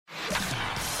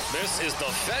This is the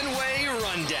Fenway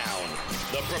Rundown,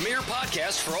 the premier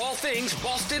podcast for all things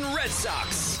Boston Red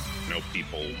Sox. I know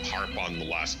people harp on the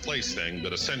last place thing,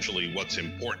 but essentially what's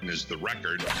important is the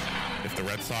record. If the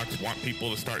Red Sox want people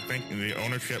to start thinking the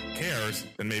ownership cares,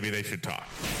 then maybe they should talk.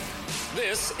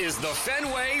 This is the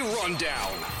Fenway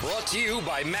Rundown, brought to you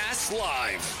by Mass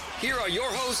Live. Here are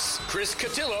your hosts, Chris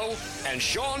Cotillo and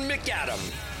Sean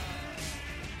McAdam.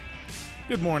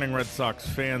 Good morning, Red Sox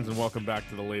fans, and welcome back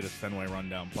to the latest Fenway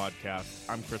Rundown podcast.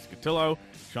 I'm Chris Cotillo,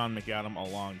 Sean McAdam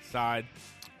alongside,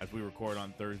 as we record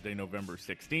on Thursday, November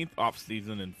 16th,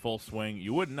 off-season in full swing.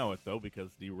 You wouldn't know it, though, because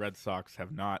the Red Sox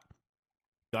have not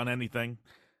done anything.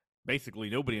 Basically,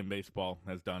 nobody in baseball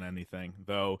has done anything,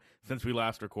 though since we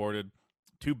last recorded,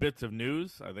 two bits of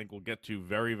news I think we'll get to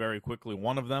very, very quickly.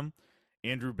 One of them,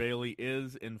 Andrew Bailey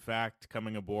is, in fact,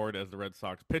 coming aboard as the Red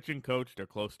Sox pitching coach. They're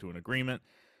close to an agreement.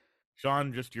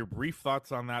 Sean, just your brief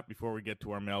thoughts on that before we get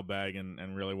to our mailbag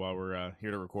and really while we're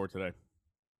here to record today.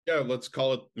 Yeah, let's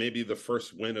call it maybe the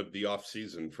first win of the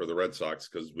offseason for the Red Sox,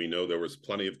 because we know there was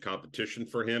plenty of competition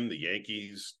for him. The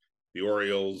Yankees, the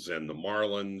Orioles, and the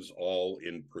Marlins all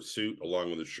in pursuit,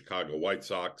 along with the Chicago White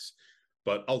Sox.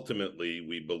 But ultimately,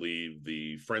 we believe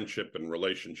the friendship and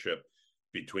relationship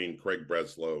between Craig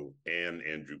Breslow and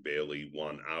Andrew Bailey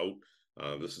won out.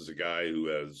 This is a guy who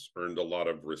has earned a lot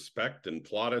of respect and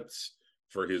plaudits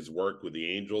for his work with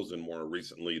the Angels and more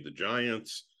recently the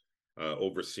Giants,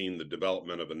 overseen the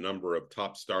development of a number of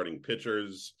top starting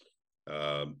pitchers,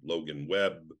 Logan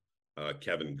Webb,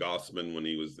 Kevin Gossman when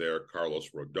he was there, Carlos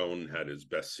Rodon had his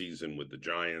best season with the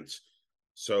Giants.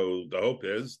 So the hope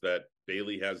is that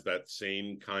Bailey has that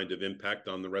same kind of impact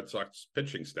on the Red Sox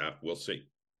pitching staff. We'll see.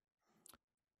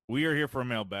 We are here for a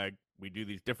mailbag. We do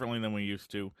these differently than we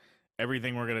used to.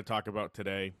 Everything we're going to talk about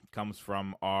today comes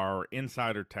from our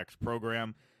Insider Text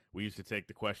program. We used to take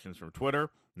the questions from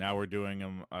Twitter. Now we're doing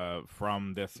them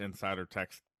from this Insider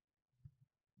Text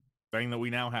thing that we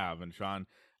now have. And Sean,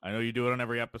 I know you do it on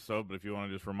every episode, but if you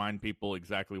want to just remind people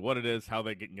exactly what it is, how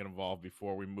they can get involved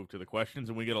before we move to the questions,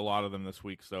 and we get a lot of them this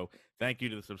week. So thank you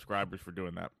to the subscribers for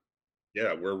doing that.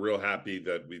 Yeah, we're real happy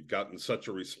that we've gotten such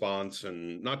a response,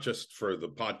 and not just for the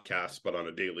podcast, but on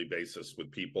a daily basis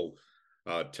with people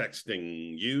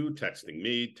texting you, texting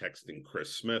me, texting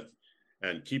Chris Smith,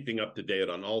 and keeping up to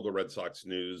date on all the Red Sox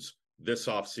news this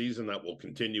offseason that will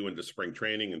continue into spring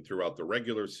training and throughout the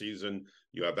regular season.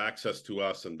 You have access to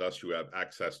us, and thus you have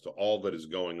access to all that is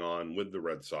going on with the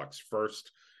Red Sox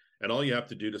first. And all you have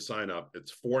to do to sign up,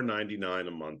 it's $4.99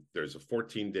 a month. There's a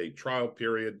 14-day trial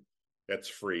period. That's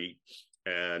free.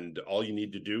 And all you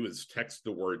need to do is text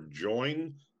the word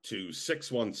join to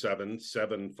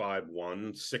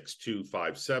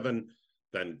 617-751-6257.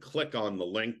 Then click on the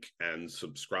link and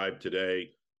subscribe today.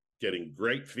 Getting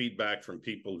great feedback from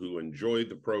people who enjoyed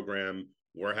the program.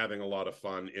 We're having a lot of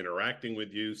fun interacting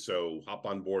with you, so hop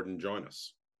on board and join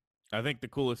us. I think the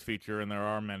coolest feature, and there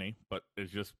are many, but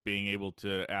is just being able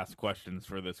to ask questions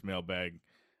for this mailbag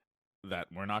that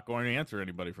we're not going to answer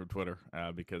anybody from Twitter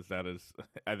because that is,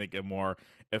 I think, a more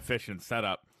efficient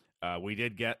setup. We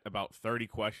did get about 30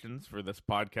 questions for this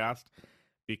podcast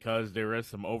because there is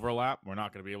some overlap. We're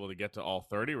not going to be able to get to all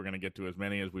 30. We're going to get to as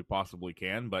many as we possibly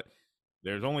can, but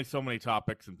there's only so many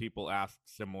topics and people ask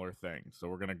similar things. So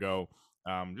we're going to go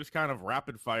just kind of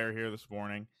rapid fire here this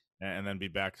morning and then be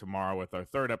back tomorrow with our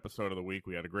third episode of the week.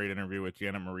 We had a great interview with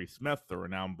Janet Marie Smith, the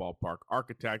renowned ballpark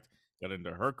architect, got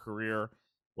into her career,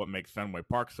 what makes Fenway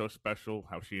Park so special,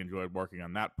 how she enjoyed working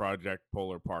on that project,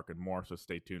 Polar Park, and more. So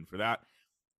stay tuned for that.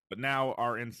 But now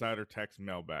our Insider Text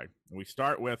mailbag. We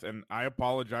start with, and I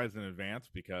apologize in advance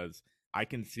because I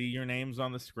can see your names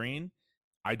on the screen.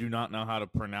 I do not know how to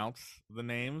pronounce the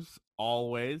names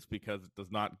always because it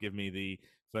does not give me the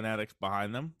phonetics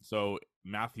behind them. So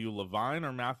Matthew Levine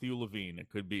or Matthew Levine. It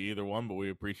could be either one, but we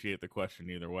appreciate the question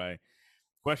either way.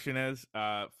 Question is,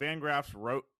 Fangraphs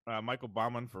wrote, Michael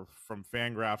Baumann from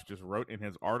Fangraphs just wrote in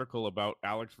his article about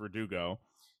Alex Verdugo,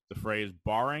 the phrase,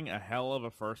 barring a hell of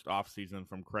a first offseason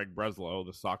from Craig Breslow,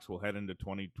 the Sox will head into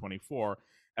 2024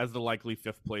 as the likely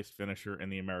fifth-place finisher in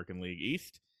the American League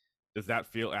East. Does that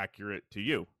feel accurate to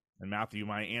you? And Matthew,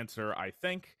 my answer, I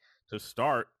think, to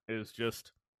start is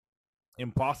just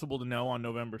impossible to know on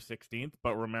November 16th,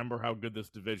 but remember how good this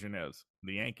division is.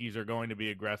 The Yankees are going to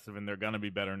be aggressive, and they're going to be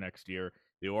better next year.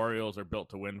 The Orioles are built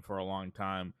to win for a long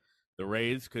time. The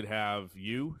Rays could have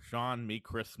you, Sean, me,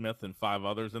 Chris Smith, and 5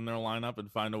 others in their lineup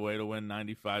and find a way to win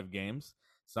 95 games.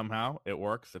 Somehow it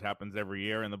works. It happens every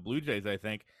year. And the Blue Jays, I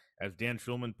think, as Dan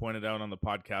Schulman pointed out on the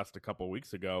podcast a couple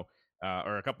weeks ago,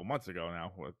 or a couple months ago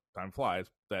now, time flies,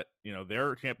 that, you know,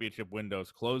 their championship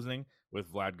window's closing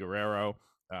with Vlad Guerrero.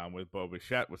 with Bo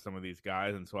Bichette, with some of these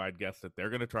guys. And so I'd guess that they're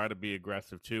going to try to be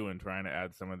aggressive too in trying to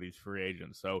add some of these free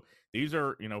agents. So these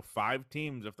are, 5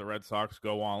 teams, if the Red Sox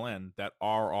go all in, that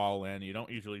are all in. You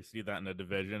don't usually see that in a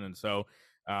division. And so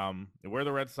where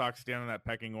the Red Sox stand in that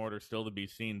pecking order still to be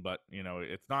seen, but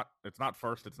it's not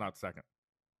first, it's not second.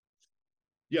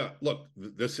 Yeah, look,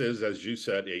 this is, as you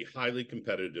said, a highly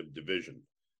competitive division.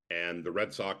 And the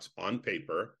Red Sox on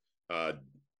paper are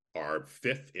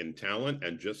 5th in talent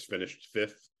and just finished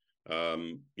 5th,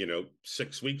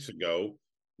 6 weeks ago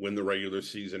when the regular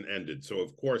season ended. So,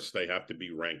 of course, they have to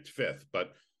be ranked 5th.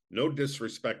 But no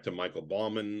disrespect to Michael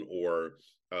Ballman or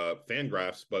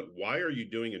Fangraphs, but why are you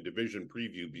doing a division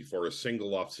preview before a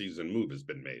single offseason move has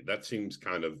been made? That seems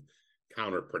kind of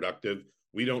counterproductive.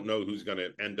 We don't know who's going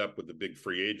to end up with the big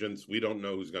free agents. We don't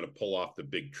know who's going to pull off the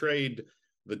big trade.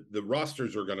 The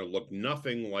rosters are going to look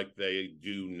nothing like they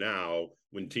do now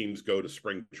when teams go to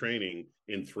spring training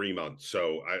in 3 months.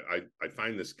 So I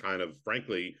find this kind of,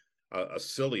 frankly, a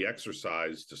silly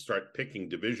exercise to start picking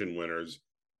division winners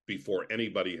before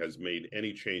anybody has made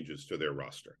any changes to their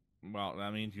roster. Well,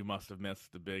 that means you must have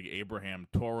missed the big Abraham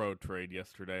Toro trade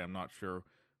yesterday. I'm not sure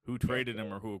who traded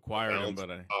him or who acquired him, but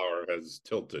power has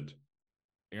tilted.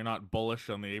 You're not bullish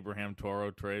on the Abraham Toro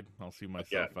trade? I'll see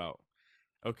myself out.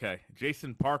 Okay,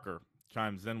 Jason Parker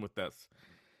chimes in with this.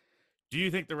 Do you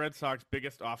think the Red Sox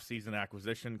biggest offseason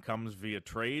acquisition comes via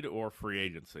trade or free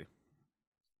agency?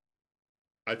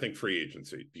 I think free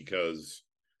agency because,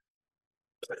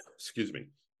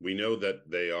 we know that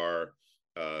they are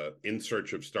in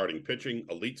search of starting pitching,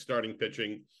 elite starting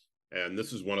pitching, and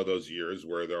this is one of those years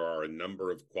where there are a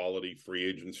number of quality free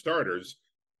agent starters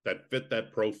that fit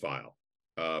that profile.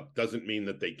 Doesn't mean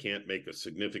that they can't make a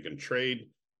significant trade,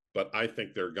 but I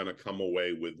think they're going to come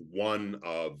away with one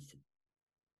of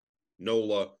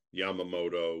Nola,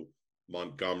 Yamamoto,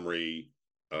 Montgomery.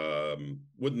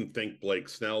 Wouldn't think Blake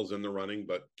Snell's in the running,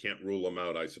 but can't rule them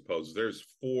out, I suppose. There's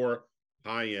 4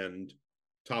 high-end,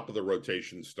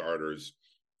 top-of-the-rotation starters.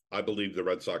 I believe the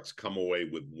Red Sox come away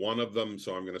with one of them,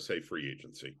 so I'm going to say free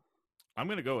agency. I'm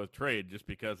going to go with trade just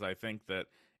because I think that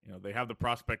they have the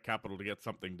prospect capital to get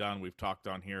something done. We've talked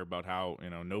on here about how,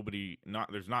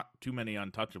 there's not too many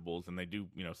untouchables, and they do,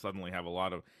 suddenly have a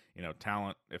lot of,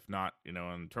 talent, if not, in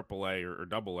AAA or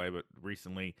AA, but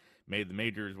recently made the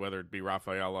majors, whether it be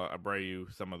Rafaela,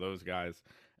 Abreu, some of those guys.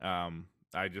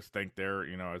 I just think they're,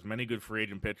 as many good free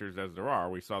agent pitchers as there are.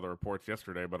 We saw the reports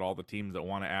yesterday about all the teams that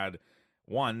want to add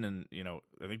one, and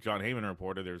I think John Heyman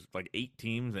reported there's like 8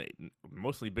 teams,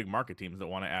 mostly big market teams, that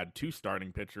want to add 2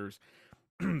 starting pitchers.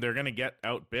 They're going to get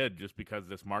outbid just because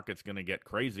this market's going to get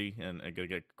crazy, and it's going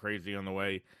to get crazy on the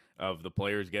way of the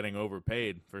players getting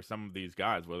overpaid for some of these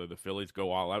guys, whether the Phillies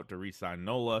go all out to re-sign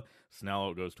Nola,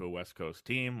 Snell goes to a West Coast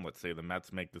team, let's say the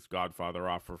Mets make this Godfather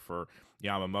offer for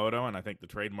Yamamoto, and I think the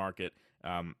trade market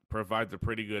provides a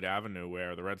pretty good avenue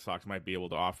where the Red Sox might be able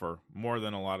to offer more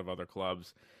than a lot of other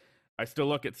clubs. I still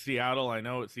look at Seattle. I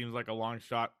know it seems like a long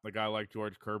shot. A guy like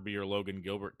George Kirby or Logan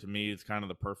Gilbert, to me, is kind of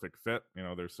the perfect fit.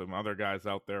 There's some other guys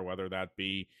out there, whether that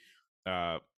be,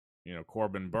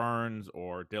 Corbin Burns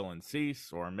or Dylan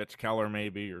Cease or Mitch Keller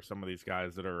maybe, or some of these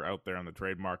guys that are out there on the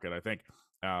trade market. I think,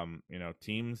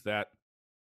 teams that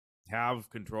have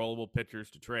controllable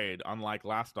pitchers to trade, unlike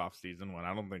last offseason when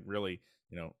I don't think really,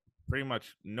 pretty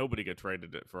much nobody got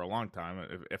traded for a long time,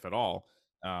 if at all.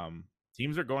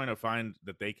 Teams are going to find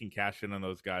that they can cash in on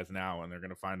those guys now, and they're going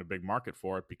to find a big market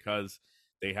for it because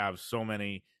they have so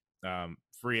many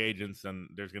free agents, and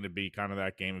there's going to be kind of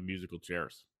that game of musical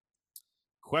chairs.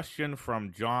 Question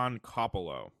from John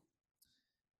Coppolo.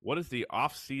 What is the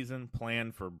off-season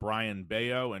plan for Brian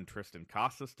Bayo and Tristan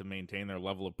Casas to maintain their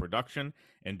level of production,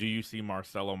 and do you see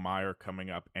Marcelo Meyer coming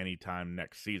up anytime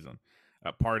next season?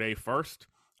 Part A first.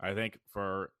 I think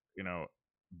for,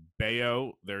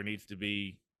 Bayo, there needs to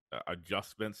be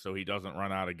adjustments so he doesn't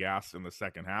run out of gas in the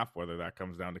second half, whether that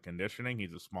comes down to conditioning.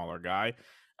 He's a smaller guy.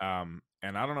 And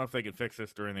I don't know if they can fix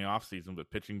this during the offseason, but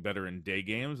pitching better in day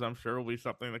games, I'm sure will be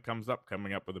something that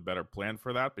coming up with a better plan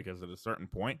for that, because at a certain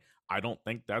point, I don't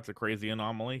think that's a crazy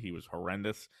anomaly. He was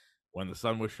horrendous when the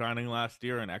sun was shining last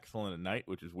year and excellent at night,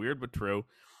 which is weird but true.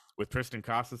 With Tristan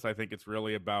Casas, I think it's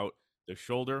really about the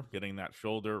shoulder, getting that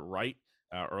shoulder right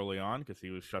early on, because he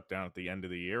was shut down at the end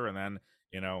of the year, and then,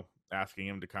 asking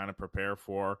him to kind of prepare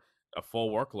for a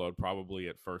full workload probably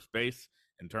at first base.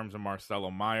 In terms of Marcelo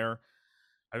Meyer,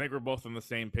 I think we're both on the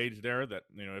same page there that,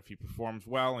 if he performs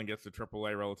well and gets to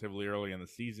AAA relatively early in the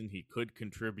season, he could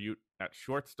contribute at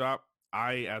shortstop.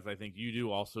 As I think you do,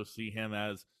 also see him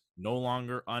as no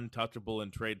longer untouchable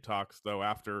in trade talks, though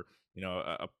after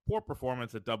a poor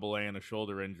performance at Double A and a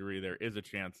shoulder injury, there is a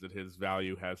chance that his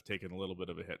value has taken a little bit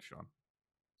of a hit, Sean.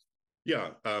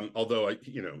 Yeah, although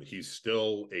he's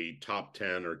still a top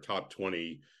 10 or top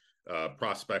 20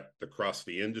 prospect across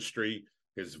the industry.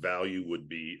 His value would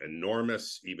be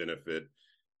enormous, even if it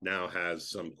now has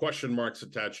some question marks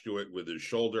attached to it with his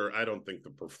shoulder. I don't think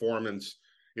the performance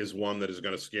is one that is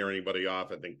going to scare anybody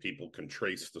off. I think people can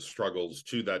trace the struggles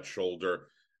to that shoulder.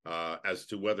 As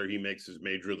to whether he makes his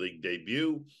major league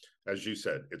debut, as you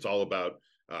said, it's all about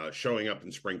showing up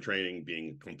in spring training,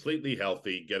 being completely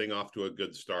healthy, getting off to a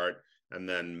good start, and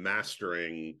then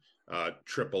mastering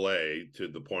AAA to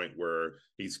the point where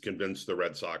he's convinced the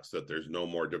Red Sox that there's no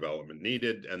more development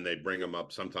needed, and they bring him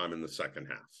up sometime in the second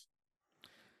half.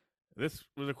 This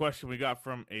was a question we got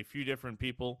from a few different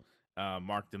people.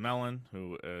 Mark DeMellon,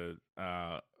 who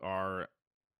our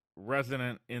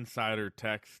resident insider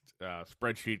text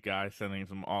spreadsheet guy, sending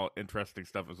some all interesting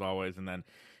stuff as always. And then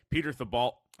Peter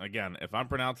Thibault, again, if I'm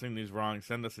pronouncing these wrong,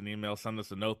 send us an email, send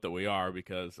us a note that we are,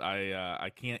 because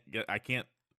I can't,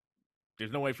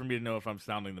 there's no way for me to know if I'm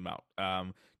sounding them out.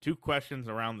 Two questions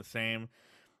around the same.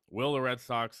 Will the Red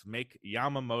Sox make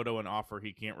Yamamoto an offer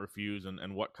he can't refuse,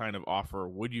 and what kind of offer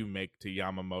would you make to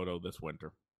Yamamoto this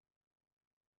winter?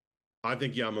 I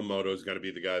think Yamamoto is going to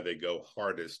be the guy they go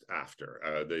hardest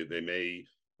after. They may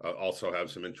also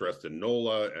have some interest in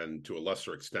Nola, and to a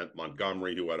lesser extent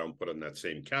Montgomery, who I don't put in that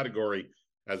same category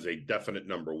as a definite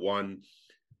number one.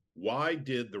 Why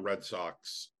did the Red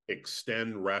Sox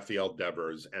extend Rafael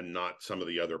Devers and not some of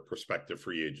the other prospective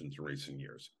free agents in recent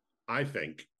years? I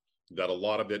think that a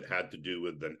lot of it had to do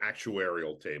with an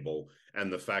actuarial table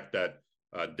and the fact that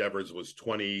Devers was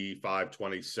 25,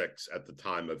 26 at the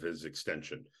time of his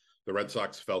extension. The Red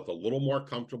Sox felt a little more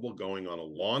comfortable going on a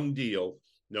long deal,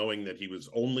 knowing that he was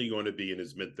only going to be in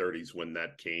his mid-30s when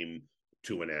that came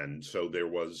to an end. So there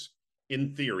was,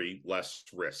 in theory, less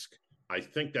risk. I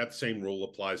think that same rule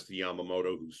applies to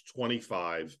Yamamoto, who's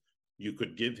 25. You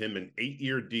could give him an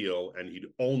 8-year deal, and he'd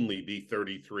only be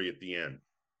 33 at the end.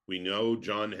 We know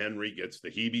John Henry gets the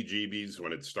heebie-jeebies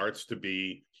when it starts to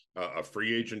be a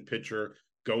free agent pitcher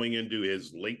going into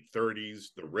his late 30s,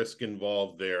 the risk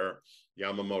involved there.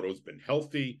 Yamamoto's been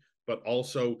healthy, but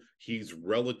also he's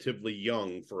relatively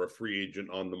young for a free agent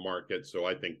on the market. So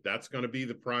I think that's going to be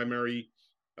the primary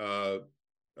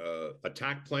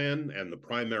attack plan and the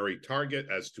primary target.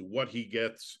 As to what he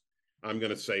gets, I'm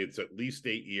going to say it's at least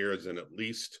 8 years and at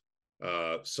least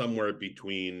somewhere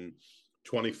between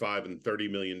 $25 and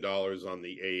 $30 million on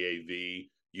the AAV.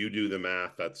 You do the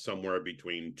math, that's somewhere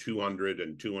between 200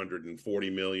 and 240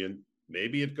 million.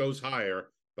 Maybe it goes higher,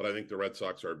 but I think the Red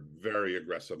Sox are very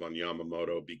aggressive on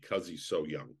Yamamoto because he's so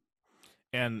young.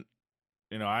 And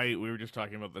we were just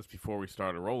talking about this before we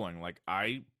started rolling. Like,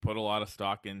 I put a lot of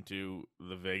stock into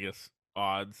the Vegas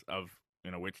odds of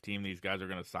which team these guys are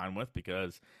going to sign with,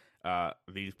 because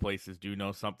these places do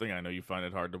know something. I know you find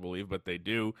it hard to believe, but they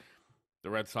do. The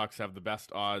Red Sox have the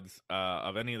best odds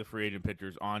of any of the free agent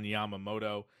pitchers on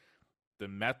Yamamoto. The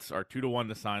Mets are 2-1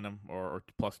 to sign him, or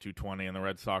plus 220, and the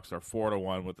Red Sox are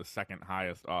 4-1 with the second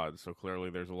highest odds. So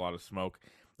clearly there's a lot of smoke,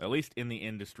 at least in the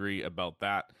industry, about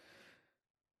that.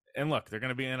 And look, they're going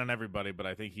to be in on everybody, but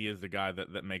I think he is the guy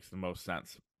that makes the most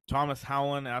sense. Thomas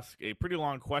Howland asked a pretty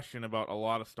long question about a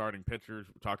lot of starting pitchers.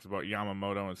 Talks about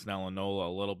Yamamoto and Snell and Nola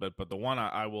a little bit, but the one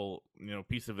I will,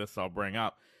 piece of this I'll bring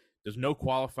up. Does no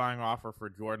qualifying offer for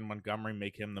Jordan Montgomery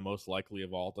make him the most likely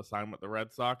of all to sign with the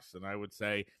Red Sox? And I would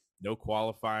say no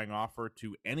qualifying offer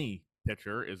to any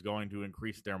pitcher is going to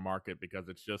increase their market, because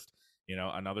it's just,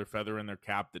 another feather in their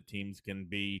cap that teams can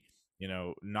be,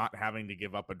 not having to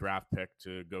give up a draft pick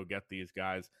to go get these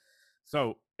guys.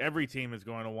 So every team is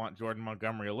going to want Jordan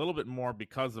Montgomery a little bit more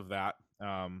because of that.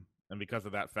 And because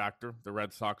of that factor, the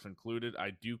Red Sox included.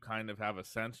 I do kind of have a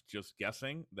sense, just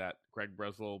guessing, that Craig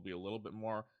Breslow will be a little bit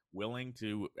more willing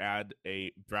to add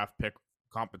a draft pick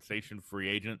compensation free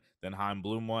agent than Chaim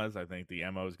Bloom was. I think the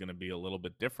MO is going to be a little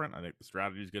bit different. I think the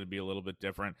strategy is going to be a little bit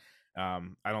different. I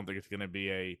don't think it's going to be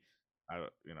a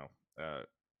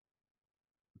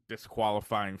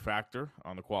disqualifying factor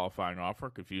on the qualifying offer.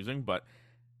 Confusing, but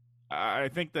I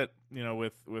think that,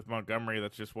 with Montgomery,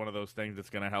 that's just one of those things that's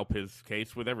going to help his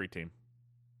case with every team.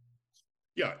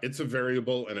 Yeah, it's a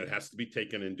variable, and it has to be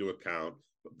taken into account.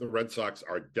 The Red Sox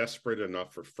are desperate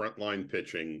enough for frontline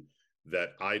pitching that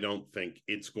I don't think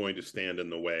it's going to stand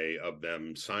in the way of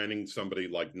them signing somebody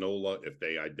like Nola if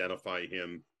they identify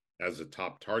him as a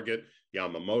top target.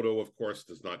 Yamamoto, of course,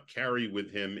 does not carry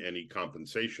with him any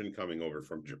compensation coming over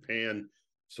from Japan.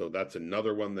 So that's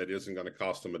another one that isn't going to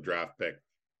cost him a draft pick.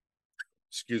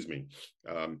 Excuse me.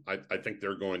 I think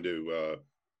they're going to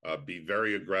be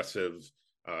very aggressive.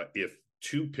 If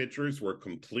two pitchers were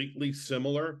completely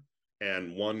similar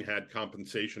and one had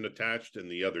compensation attached and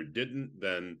the other didn't,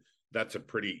 then that's a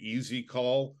pretty easy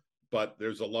call. But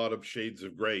there's a lot of shades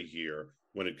of gray here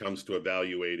when it comes to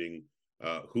evaluating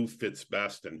who fits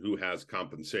best and who has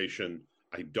compensation.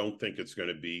 I don't think it's going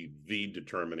to be the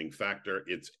determining factor.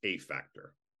 It's a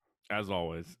factor. As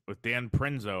always, with Dan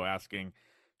Prinzo asking,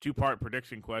 two-part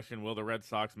prediction question: will the Red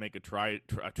Sox make a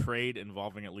trade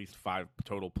involving at least 5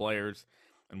 total players,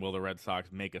 and will the Red Sox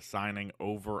make a signing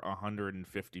over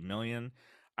 $150 million?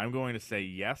 I'm going to say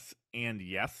yes and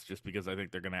yes, just because I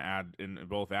think they're going to add in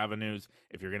both avenues.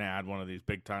 If you're going to add one of these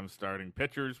big-time starting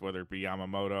pitchers, whether it be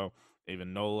Yamamoto,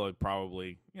 even Nola,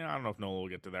 probably. I don't know if Nola will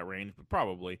get to that range, but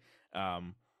probably.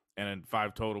 And in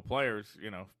 5 total players,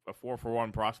 a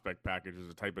 4-for-1 prospect package is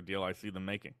the type of deal I see them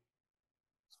making.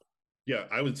 Yeah,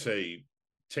 I would say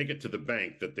take it to the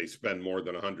bank that they spend more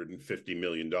than $150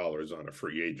 million on a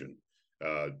free agent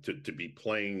to be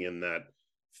playing in that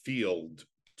field.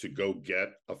 To go get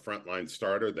a frontline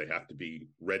starter, they have to be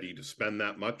ready to spend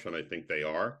that much, and I think they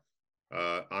are.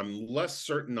 I'm less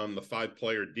certain on the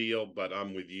 5-player deal, but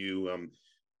I'm with you.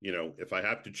 If I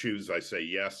have to choose, I say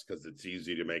yes, because it's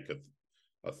easy to make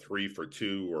a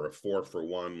 3-for-2 or a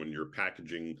 4-for-1 when you're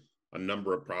packaging a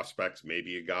number of prospects,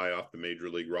 maybe a guy off the major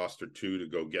league roster too, to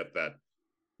go get that,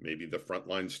 maybe the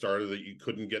frontline starter that you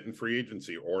couldn't get in free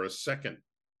agency, or a second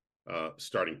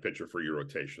starting pitcher for your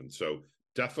rotation. So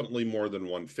definitely more than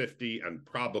 150, and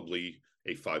probably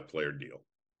a 5-player deal.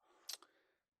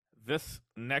 This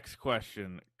next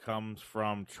question comes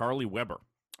from Charlie Weber.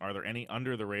 Are there any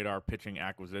under-the-radar pitching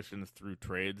acquisitions through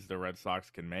trades the Red Sox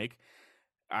can make?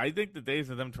 I think the days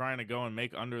of them trying to go and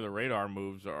make under-the-radar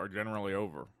moves are generally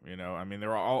over.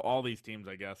 There are all these teams,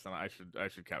 I guess, and I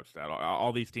should couch that.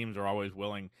 All these teams are always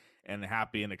willing and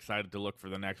happy and excited to look for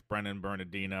the next Brendan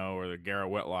Bernardino or the Garrett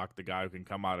Whitlock, the guy who can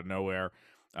come out of nowhere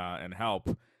and help.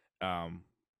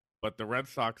 But the Red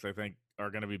Sox, I think,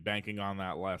 are going to be banking on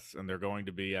that less, and they're going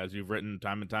to be, as you've written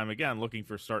time and time again, looking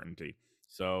for certainty.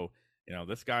 So,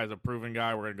 this guy's a proven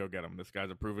guy, we're going to go get him. This guy's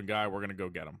a proven guy, we're going to go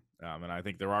get him. And I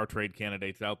think there are trade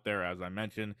candidates out there, as I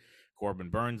mentioned: Corbin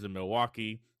Burns in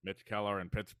Milwaukee, Mitch Keller in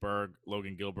Pittsburgh,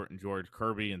 Logan Gilbert and George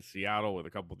Kirby in Seattle, with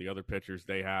a couple of the other pitchers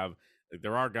they have.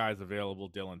 There are guys available,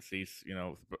 Dylan Cease,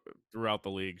 throughout the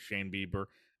league, Shane Bieber.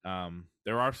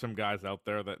 There are some guys out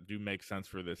there that do make sense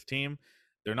for this team.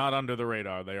 They're not under the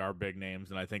radar. They are big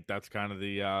names, and I think that's kind of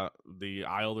the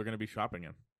aisle they're going to be shopping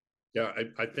in. Yeah,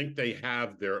 I think they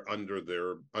have their under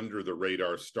the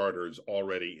radar starters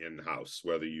already in house.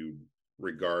 Whether you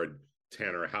regard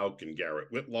Tanner Houck and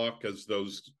Garrett Whitlock as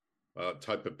those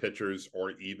type of pitchers,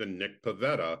 or even Nick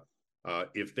Pivetta,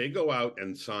 if they go out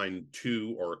and sign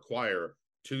 2 or acquire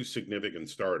 2 significant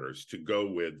starters to go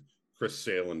with Chris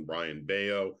Sale and Brian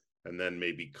Bayo, and then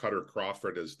maybe Cutter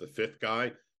Crawford as the 5th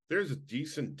guy, there's a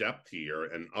decent depth here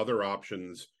and other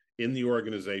options in the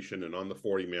organization and on the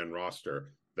 40-man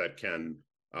roster that can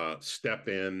step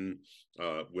in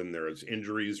when there's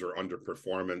injuries or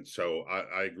underperformance. So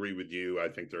I agree with you. I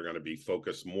think they're going to be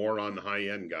focused more on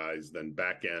high-end guys than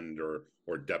back-end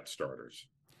or depth starters.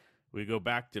 We go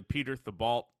back to Peter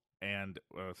Thibault, and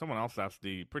someone else asked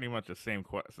pretty much the same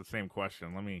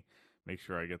question. Let me make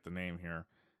sure I get the name here.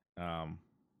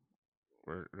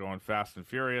 We're going fast and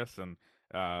furious, and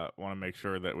want to make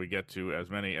sure that we get to as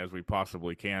many as we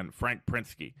possibly can. Frank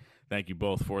Prinsky, thank you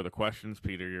both for the questions.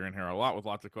 Peter, you're in here a lot with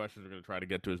lots of questions. We're going to try to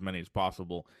get to as many as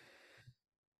possible.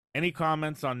 Any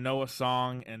comments on Noah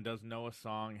Song, and does Noah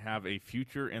Song have a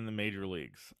future in the major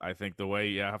leagues? I think the way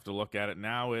you have to look at it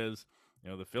now is,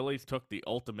 the Phillies took the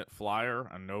ultimate flyer,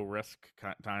 a no-risk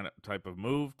type of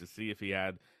move to see if he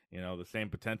had, the same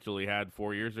potential he had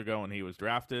 4 years ago when he was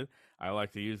drafted. I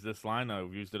like to use this line.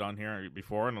 I've used it on here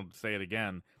before, and I'll say it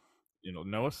again.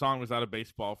 Noah Song was out of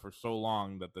baseball for so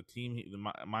long that the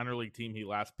minor league team he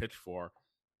last pitched for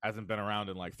hasn't been around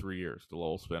in like 3 years, the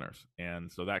Lowell Spinners.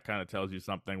 And so that kind of tells you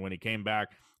something. When he came back,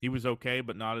 he was okay,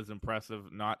 but not as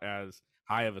impressive, not as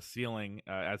high of a ceiling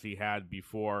as he had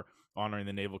before honoring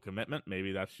the naval commitment.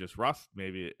 Maybe that's just rust.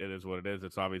 Maybe it is what it is.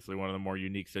 It's obviously one of the more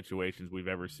unique situations we've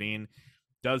ever seen.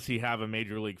 Does he have a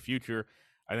major league future?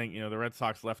 I think, the Red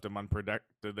Sox left him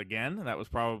unprotected again. That was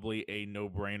probably a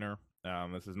no-brainer.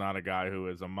 This is not a guy who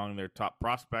is among their top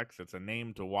prospects. It's a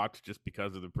name to watch just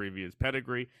because of the previous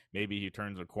pedigree. Maybe he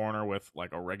turns a corner with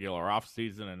like a regular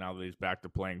offseason, and now that he's back to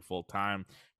playing full-time.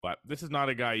 But this is not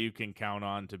a guy you can count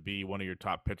on to be one of your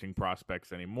top pitching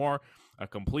prospects anymore. A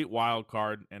complete wild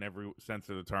card in every sense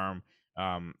of the term,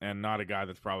 and not a guy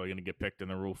that's probably going to get picked in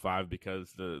the Rule 5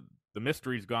 because the the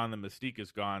mystery's gone, the mystique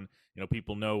is gone.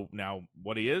 People know now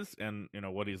what he is and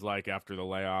what he's like after the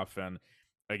layoff. And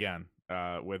again,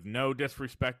 with no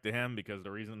disrespect to him, because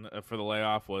the reason for the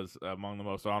layoff was among the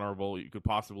most honorable you could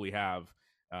possibly have.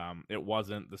 It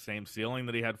wasn't the same ceiling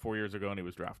that he had 4 years ago, and he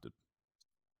was drafted.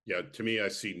 Yeah, to me, I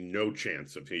see no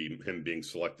chance of him being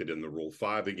selected in the Rule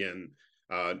 5 again.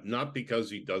 Not because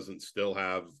he doesn't still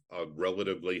have a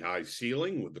relatively high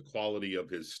ceiling with the quality of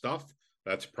his stuff.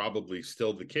 That's probably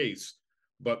still the case.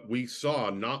 But we saw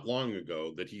not long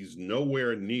ago that he's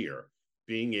nowhere near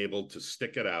being able to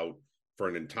stick it out for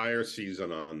an entire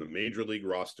season on the major league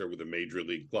roster with a major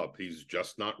league club. He's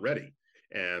just not ready.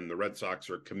 And the Red Sox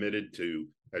are committed to,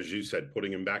 as you said,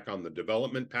 putting him back on the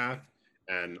development path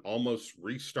and almost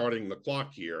restarting the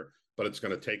clock here. But it's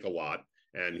going to take a lot,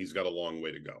 and he's got a long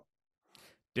way to go.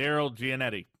 Daryl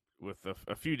Giannetti with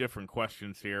a few different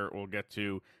questions here. We'll get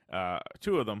to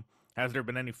two of them. Has there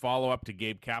been any follow-up to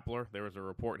Gabe Kapler? There was a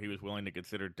report he was willing to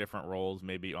consider different roles,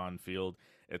 maybe on field,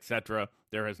 etc.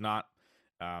 There has not.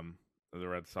 The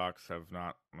Red Sox have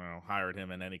not hired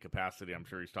him in any capacity. I'm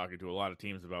sure he's talking to a lot of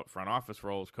teams about front office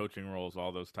roles, coaching roles,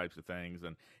 all those types of things,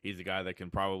 and he's a guy that can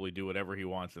probably do whatever he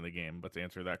wants in the game. But to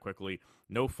answer that quickly,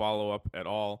 no follow-up at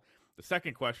all. The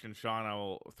second question, Sean, I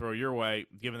will throw your way.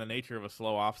 Given the nature of a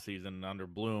slow offseason and under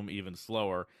Bloom even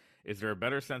slower, is there a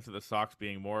better sense of the Sox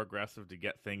being more aggressive to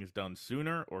get things done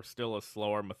sooner, or still a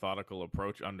slower, methodical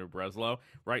approach under Breslow?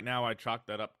 Right now, I chalk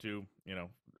that up to,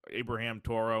 Abraham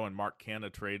Toro and Mark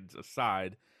Canha trades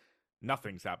aside,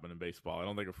 nothing's happened in baseball. I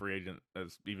don't think a free agent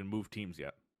has even moved teams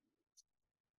yet.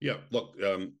 Yeah, look,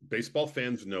 baseball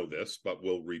fans know this, but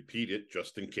we'll repeat it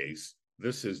just in case.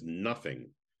 This is nothing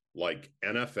like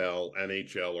NFL,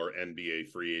 NHL, or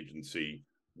NBA free agency,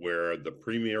 where the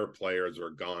premier players are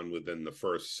gone within the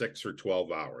first 6 or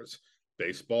 12 hours.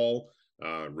 Baseball,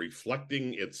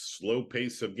 reflecting its slow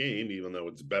pace of game, even though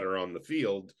it's better on the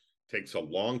field, takes a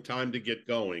long time to get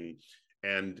going.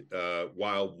 And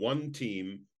while one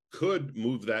team could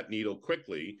move that needle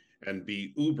quickly and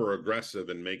be uber aggressive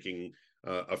in making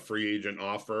a free agent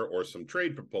offer or some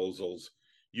trade proposals,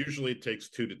 usually it takes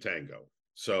two to tango.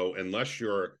 So unless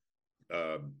you're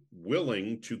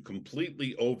willing to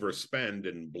completely overspend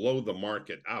and blow the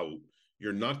market out,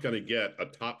 you're not going to get a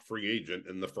top free agent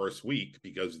in the first week,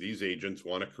 because these agents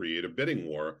want to create a bidding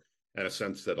war, and a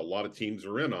sense that a lot of teams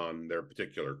are in on their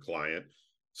particular client.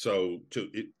 So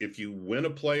if you win a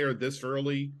player this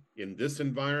early in this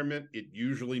environment, it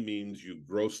usually means you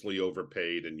grossly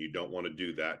overpaid, and you don't want to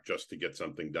do that just to get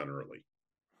something done early.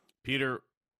 Peter,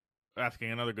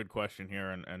 asking another good question here,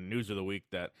 and news of the week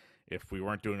that if we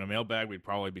weren't doing a mailbag, we'd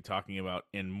probably be talking about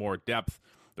in more depth.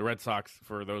 The Red Sox,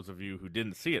 for those of you who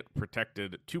didn't see it,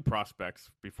 protected two prospects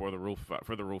before the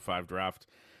Rule 5 draft,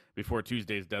 before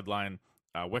Tuesday's deadline.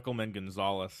 Wickelman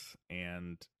Gonzalez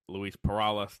and Luis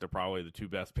Perales, they're probably the two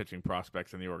best pitching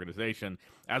prospects in the organization.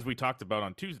 As we talked about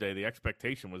on Tuesday, the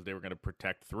expectation was they were going to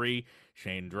protect three.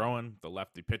 Shane Drowan, the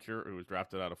lefty pitcher who was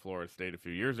drafted out of Florida State a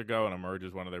few years ago and emerged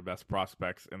as one of their best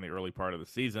prospects in the early part of the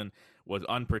season, was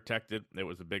unprotected. It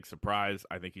was a big surprise.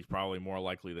 I think he's probably more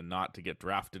likely than not to get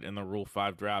drafted in the Rule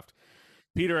 5 draft.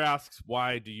 Peter asks,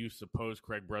 why do you suppose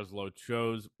Craig Breslow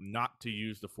chose not to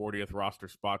use the 40th roster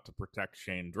spot to protect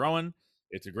Shane Drowan?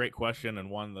 It's a great question, and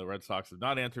one the Red Sox have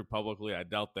not answered publicly. I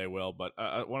doubt they will, but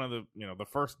one of the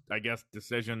first, I guess,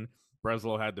 decision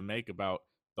Breslow had to make about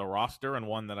the roster, and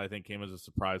one that I think came as a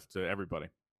surprise to everybody.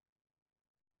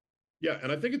 Yeah, and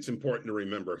I think it's important to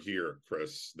remember here,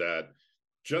 Chris, that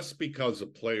just because a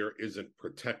player isn't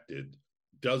protected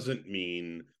doesn't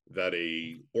mean that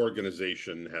a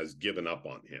organization has given up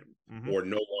on him or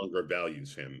no longer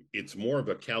values him. It's more of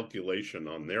a calculation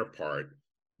on their part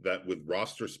that with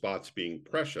roster spots being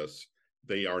precious,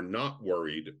 they are not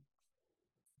worried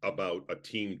about a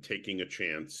team taking a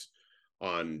chance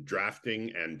on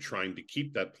drafting and trying to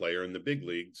keep that player in the big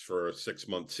leagues for a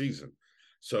 6-month season.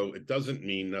 So it doesn't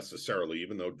mean necessarily,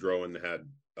 even though Drowan had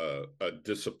a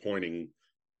disappointing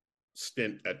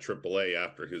stint at AAA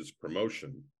after his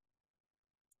promotion,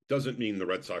 doesn't mean the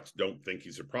Red Sox don't think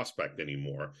he's a prospect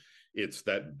anymore. It's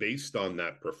that based on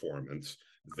that performance,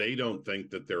 they don't think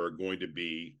that there are going to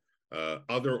be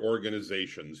other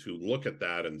organizations who look at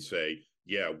that and say,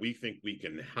 yeah, we think we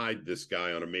can hide this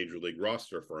guy on a major league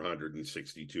roster for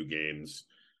 162 games.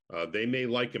 They may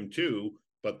like him too,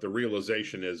 but the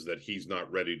realization is that he's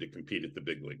not ready to compete at the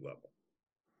big league level.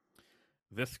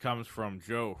 This comes from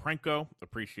Joe Hrenko.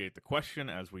 Appreciate the question,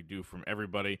 as we do from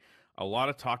everybody. A lot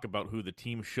of talk about who the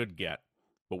team should get,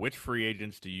 but which free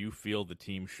agents do you feel the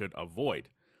team should avoid?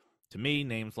 To me,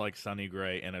 names like Sonny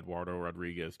Gray and Eduardo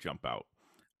Rodriguez jump out.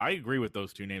 I agree with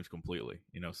those two names completely.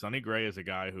 Sonny Gray is a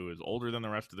guy who is older than the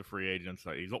rest of the free agents.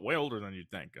 He's way older than you'd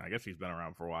think. I guess he's been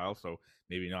around for a while, so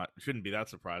maybe not. Shouldn't be that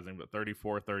surprising. But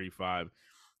 34, 35,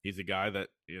 he's a guy that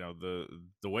the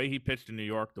way he pitched in New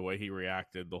York, the way he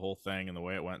reacted, the whole thing, and the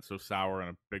way it went so sour in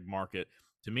a big market,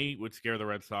 to me would scare the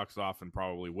Red Sox off and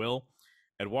probably will.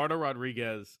 Eduardo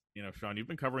Rodriguez, Sean, you've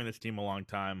been covering this team a long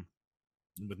time.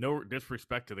 With no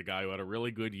disrespect to the guy who had a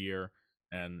really good year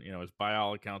and, is by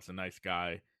all accounts a nice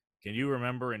guy. Can you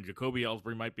remember, and Jacoby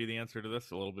Ellsbury might be the answer to this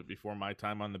a little bit before my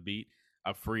time on the beat,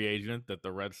 a free agent that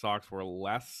the Red Sox were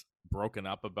less broken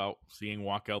up about seeing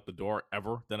walk out the door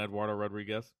ever than Eduardo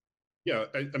Rodriguez? Yeah,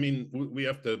 I mean, we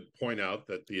have to point out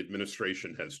that the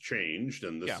administration has changed,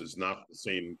 and this is not the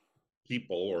same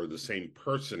people or the same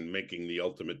person making the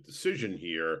ultimate decision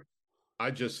here.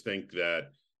 I just think that,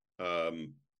 to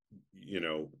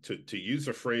use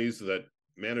a phrase that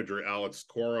manager Alex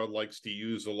Cora likes to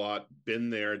use a lot, been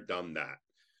there, done that.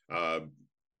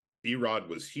 Erod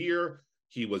was here.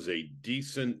 He was a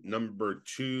decent number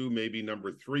 2, maybe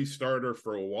number 3 starter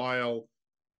for a while,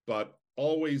 but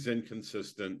always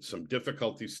inconsistent, some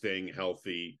difficulty staying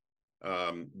healthy.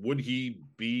 Would he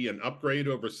be an upgrade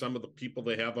over some of the people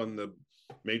they have on the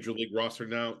major league roster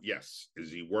now? Yes.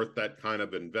 Is he worth that kind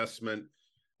of investment?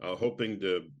 Hoping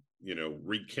to,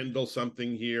 rekindle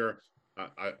something here.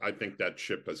 I think that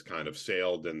ship has kind of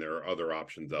sailed, and there are other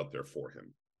options out there for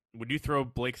him. Would you throw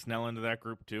Blake Snell into that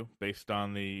group too, based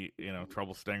on the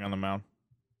trouble staying on the mound?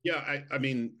 Yeah, I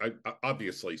mean,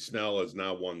 obviously Snell has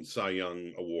now won Cy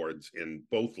Young awards in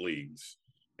both leagues,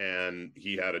 and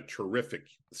he had a terrific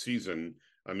season.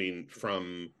 I mean,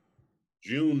 from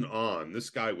June on,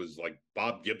 this guy was like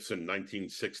Bob Gibson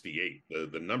 1968.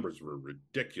 The numbers were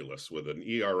ridiculous, with an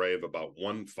ERA of about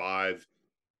 1.5.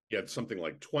 He had something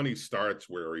like 20 starts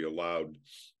where he allowed,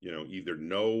 either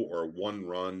no or 1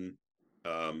 run.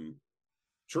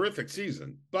 Terrific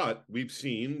season. But we've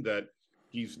seen that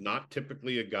he's not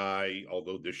typically a guy,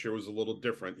 although this year was a little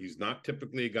different, he's not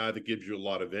typically a guy that gives you a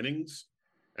lot of innings,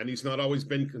 and he's not always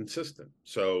been consistent.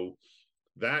 So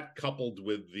that, coupled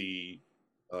with the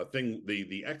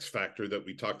the X factor that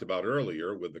we talked about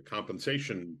earlier, with the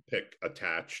compensation pick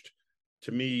attached,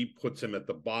 to me, puts him at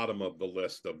the bottom of the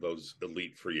list of those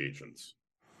elite free agents.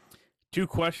 2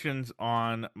 questions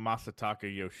on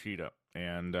Masataka Yoshida.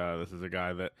 And this is a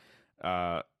guy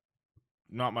that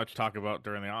not much talk about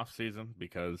during the offseason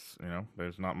because,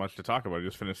 there's not much to talk about. He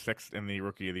just finished 6th in the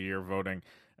Rookie of the Year voting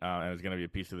and is going to be a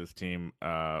piece of this team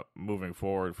moving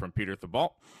forward. From Peter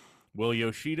Thibault, will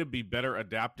Yoshida be better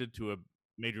adapted to a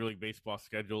Major League Baseball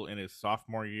schedule in his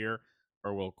sophomore year,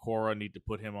 or will Cora need to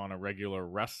put him on a regular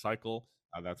rest cycle?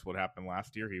 That's what happened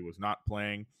last year. He was not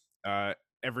playing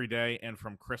every day. And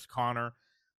from Chris Connor,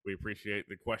 we appreciate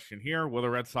the question here. Will the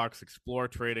Red Sox explore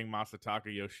trading Masataka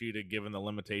Yoshida given the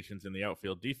limitations in the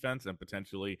outfield defense and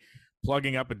potentially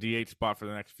plugging up a DH spot for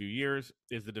the next few years?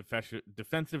 Is the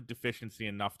defensive deficiency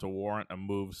enough to warrant a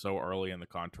move so early in the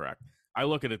contract? I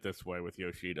look at it this way with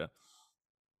Yoshida.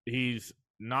 He's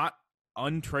not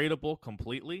untradeable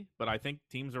completely, but I think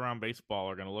teams around baseball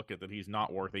are going to look at that he's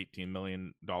not worth $18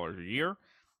 million a year.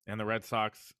 And the Red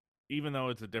Sox, even though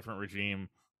it's a different regime,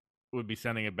 would be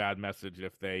sending a bad message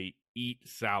if they eat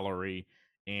salary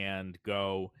and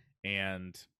go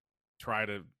and try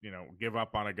to, give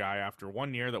up on a guy after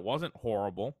 1 year that wasn't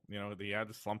horrible. He had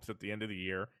the slumps at the end of the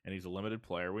year, and he's a limited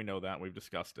player. We know that. We've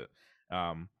discussed it.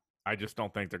 I just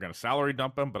don't think they're going to salary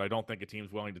dump him, but I don't think a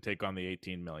team's willing to take on the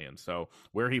 $18 million. So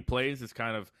where he plays is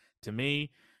kind of, to me,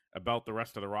 about the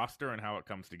rest of the roster and how it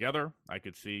comes together. I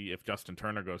could see if Justin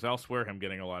Turner goes elsewhere, him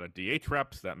getting a lot of DH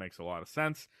reps. That makes a lot of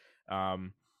sense.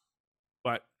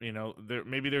 But,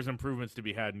 maybe there's improvements to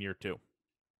be had in year 2.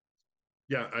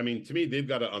 Yeah, I mean, to me, they've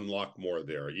got to unlock more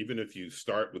there. Even if you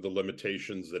start with the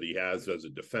limitations that he has as a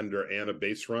defender and a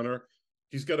base runner,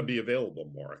 he's got to be available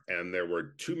more. And there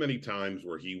were too many times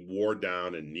where he wore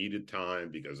down and needed time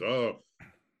because,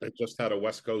 they just had a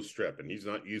West Coast trip and he's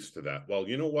not used to that. Well,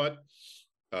 you know what?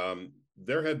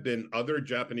 There have been other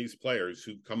Japanese players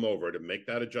who've come over to make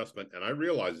that adjustment, and I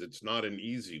realize it's not an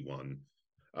easy one.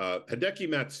 Hideki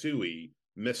Matsui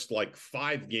missed like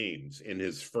 5 games in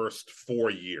his first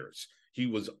 4 years. He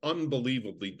was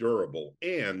unbelievably durable,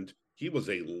 and he was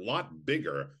a lot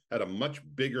bigger, had a much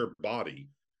bigger body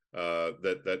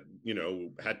that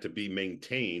had to be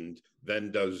maintained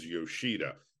than does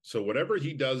Yoshida. So whatever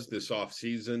he does this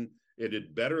offseason, it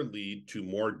had better lead to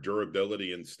more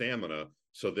durability and stamina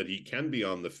so that he can be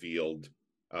on the field,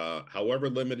 however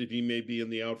limited he may be in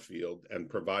the outfield, and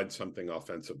provide something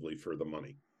offensively for the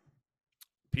money.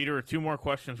 Peter, 2 more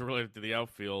questions related to the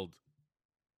outfield.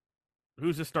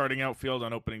 Who's the starting outfield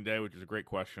on opening day, which is a great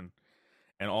question.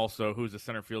 And also, who's the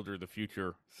center fielder of the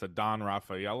future, Ceddanne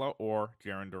Rafaela or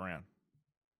Jarren Duran?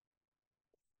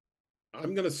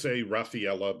 I'm going to say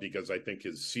Rafaela because I think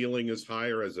his ceiling is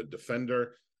higher as a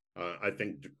defender. I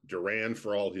think Duran,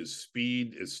 for all his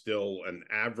speed, is still an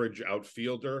average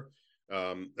outfielder.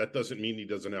 That doesn't mean he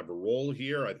doesn't have a role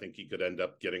here. I think he could end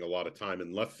up getting a lot of time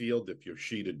in left field if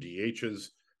Yoshida DHs,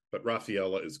 but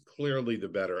Rafaela is clearly the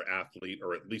better athlete,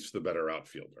 or at least the better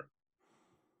outfielder.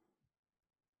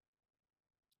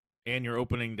 And your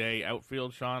opening day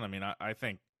outfield, Sean? I mean, I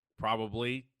think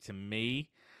probably, to me,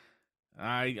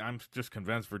 I'm just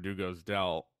convinced Verdugo's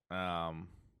Dell. I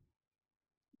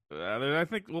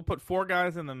think we'll put 4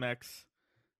 guys in the mix,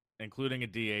 including a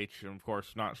DH. And of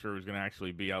course, not sure who's going to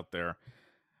actually be out there.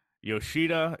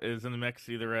 Yoshida is in the mix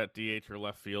either at DH or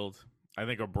left field. I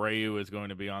think Abreu is going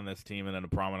to be on this team and in a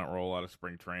prominent role out of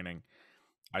spring training.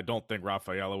 I don't think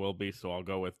Rafaela will be, so I'll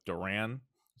go with Duran.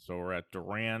 So we're at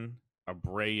Duran,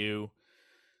 Abreu,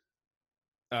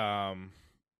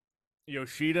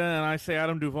 Yoshida, and I say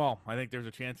Adam Duvall. I think there's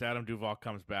a chance Adam Duvall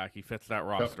comes back. He fits that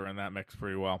roster and that mix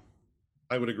pretty well.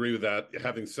 I would agree with that.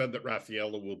 Having said that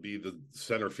Rafaela will be the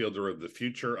center fielder of the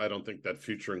future, I don't think that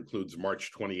future includes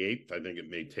March 28th. I think it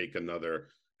may take another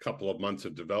couple of months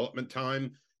of development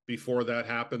time before that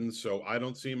happens. So I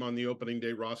don't see him on the opening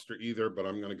day roster either, but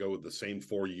I'm going to go with the same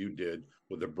 4 you did,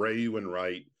 with Abreu in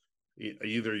right,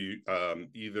 either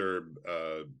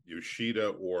Yoshida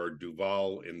or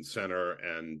Duvall in center,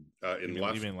 and in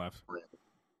left.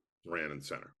 Duran in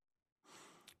center.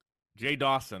 Jay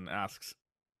Dawson asks,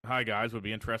 hi, guys. Would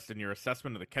be interested in your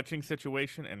assessment of the catching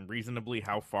situation and reasonably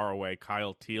how far away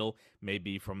Kyle Teal may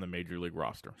be from the Major League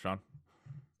roster. Sean?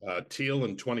 Teal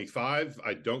in 25.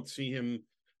 I don't see him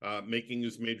making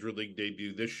his Major League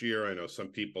debut this year. I know some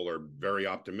people are very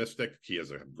optimistic. He has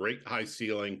a great high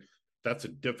ceiling. That's a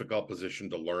difficult position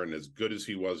to learn. As good as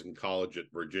he was in college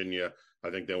at Virginia,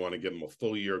 I think they want to give him a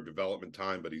full year of development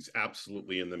time, but he's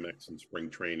absolutely in the mix in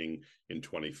spring training in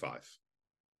 25.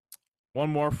 One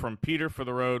more from Peter for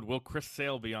the road. Will Chris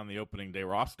Sale be on the opening day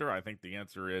roster? I think the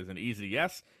answer is an easy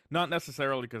yes. Not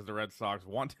necessarily because the Red Sox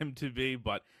want him to be,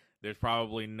 but there's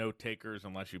probably no takers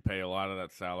unless you pay a lot of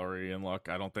that salary. And look,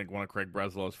 I don't think one of Craig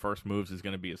Breslow's first moves is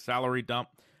going to be a salary dump.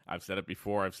 I've said it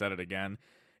before. I've said it again.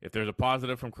 If there's a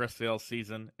positive from Chris Sale's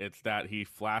season, it's that he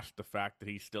flashed the fact that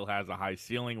he still has a high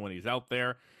ceiling when he's out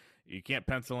there. You can't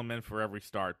pencil him in for every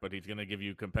start, but he's going to give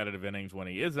you competitive innings when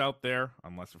he is out there,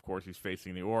 unless, of course, he's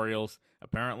facing the Orioles,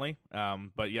 apparently.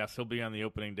 But, yes, he'll be on the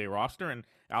opening day roster, and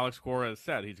Alex Cora has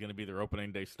said he's going to be their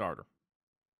opening day starter.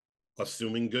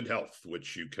 Assuming good health,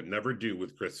 which you can never do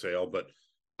with Chris Sale, but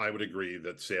I would agree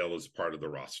that Sale is part of the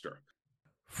roster.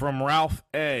 From Ralph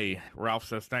A. Ralph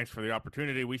says, thanks for the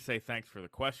opportunity. We say thanks for the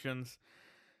questions.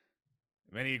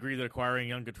 Many agree that acquiring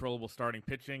young, controllable starting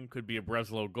pitching could be a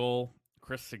Breslow goal.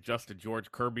 Chris suggested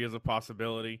George Kirby as a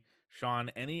possibility.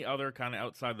 Sean, any other kind of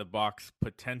outside-the-box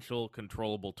potential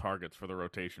controllable targets for the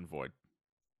rotation void?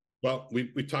 Well, we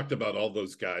talked about all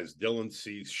those guys: Dylan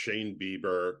Cease, Shane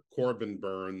Bieber, Corbin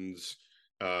Burns.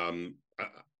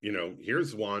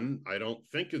 Here's one I don't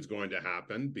think is going to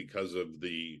happen because of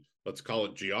the, let's call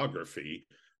it, geography.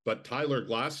 But Tyler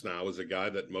Glasnow is a guy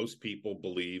that most people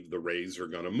believe the Rays are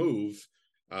going to move.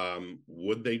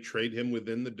 Would they trade him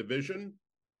within the division?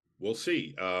 We'll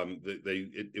see.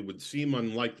 It would seem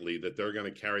unlikely that they're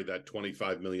going to carry that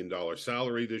 $25 million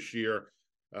salary this year.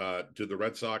 Do the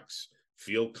Red Sox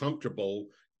feel comfortable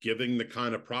giving the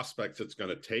kind of prospects it's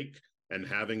going to take and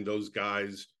having those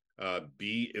guys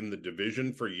be in the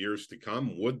division for years to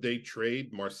come? Would they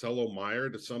trade Marcelo Meyer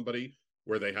to somebody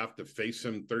where they have to face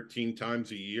him 13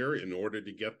 times a year in order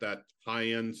to get that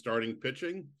high-end starting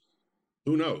pitching?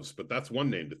 Who knows? But that's one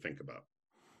name to think about.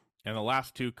 And the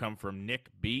last two come from Nick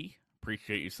B.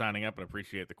 Appreciate you signing up and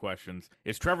appreciate the questions.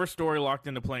 Is Trevor Story locked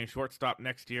into playing shortstop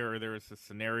next year, or there is a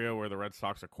scenario where the Red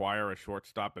Sox acquire a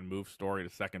shortstop and move Story to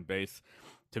second base?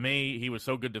 To me, he was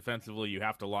so good defensively, you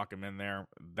have to lock him in there.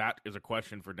 That is a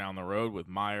question for down the road with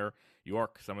Meyer,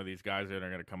 York, some of these guys that are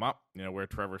going to come up, where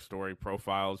Trevor Story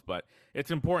profiles. But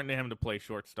it's important to him to play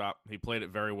shortstop. He played it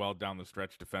very well down the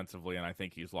stretch defensively, and I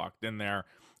think he's locked in there.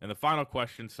 And the final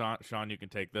question, Sean, you can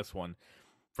take this one.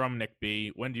 From Nick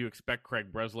B, when do you expect Craig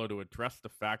Breslow to address the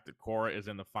fact that Cora is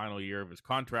in the final year of his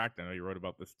contract? I know you wrote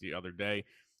about this the other day.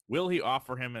 Will he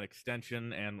offer him an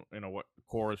extension, and what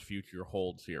Cora's future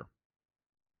holds here?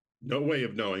 No way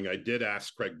of knowing. I did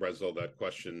ask Craig Breslow that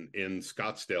question in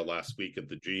Scottsdale last week at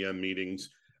the GM meetings,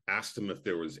 asked him if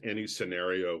there was any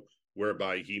scenario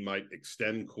whereby he might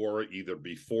extend Cora either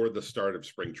before the start of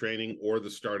spring training or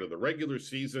the start of the regular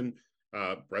season.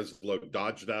 Breslow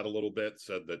dodged that a little bit,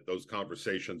 said that those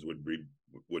conversations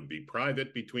would be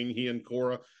private between he and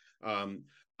Cora.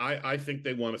 I think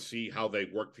they want to see how they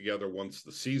work together once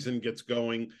the season gets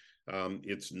going.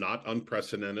 It's not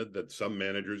unprecedented that some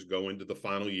managers go into the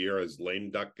final year as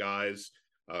lame duck guys.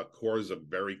 Cora's a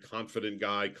very confident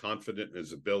guy, confident in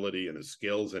his ability and his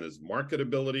skills and his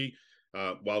marketability.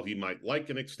 While he might like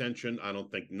an extension, I don't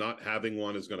think not having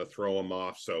one is going to throw him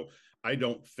off. So I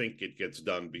don't think it gets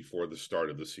done before the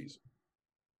start of the season.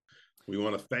 We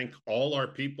want to thank all our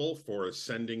people for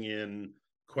sending in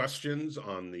questions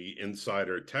on the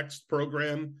Insider Text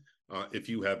program. If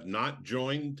you have not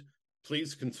joined,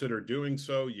 please consider doing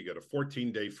so. You get a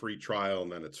 14-day free trial,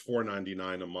 and then it's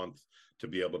 $4.99 a month to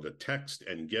be able to text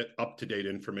and get up-to-date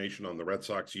information on the Red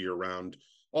Sox year-round.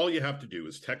 All you have to do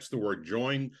is text the word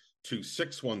JOIN to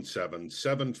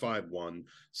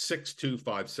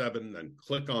 617-751-6257 and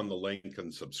click on the link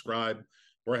and subscribe.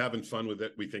 We're having fun with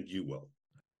it. We think you will.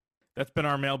 That's been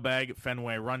our Mailbag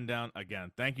Fenway Rundown.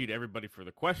 Again, thank you to everybody for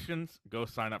the questions. Go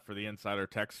sign up for the Insider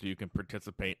Text so you can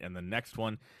participate in the next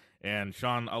one. And,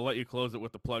 Sean, I'll let you close it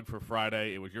with the plug for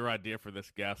Friday. It was your idea for this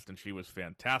guest, and she was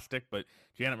fantastic. But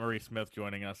Janet Marie Smith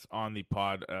joining us on the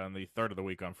pod on the third of the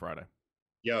week on Friday.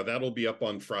 Yeah, that'll be up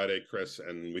on Friday, Chris,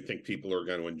 and we think people are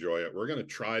going to enjoy it. We're going to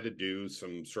try to do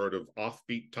some sort of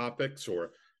offbeat topics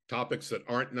or topics that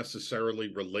aren't necessarily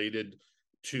related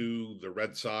to the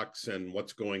Red Sox and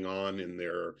what's going on in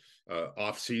their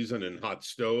offseason and hot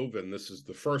stove. And this is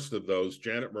the first of those.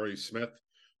 Janet Marie Smith,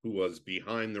 who was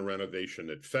behind the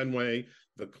renovation at Fenway,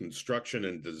 the construction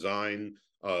and design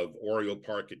of Oriole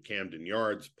Park at Camden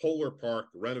Yards, Polar Park,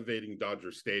 renovating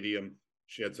Dodger Stadium.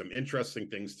 She had some interesting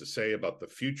things to say about the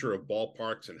future of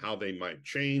ballparks and how they might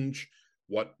change,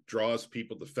 what draws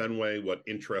people to Fenway, what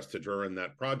interested her in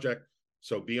that project.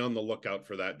 So be on the lookout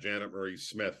for that, Janet Marie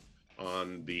Smith,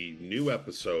 on the new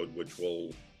episode, which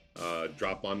will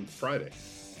drop on Friday.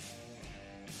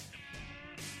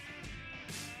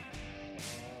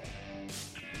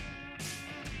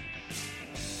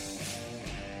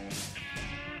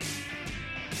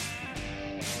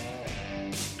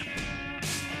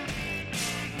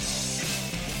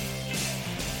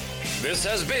 This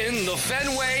has been the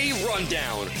Fenway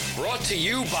Rundown, brought to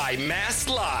you by Mass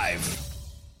Live.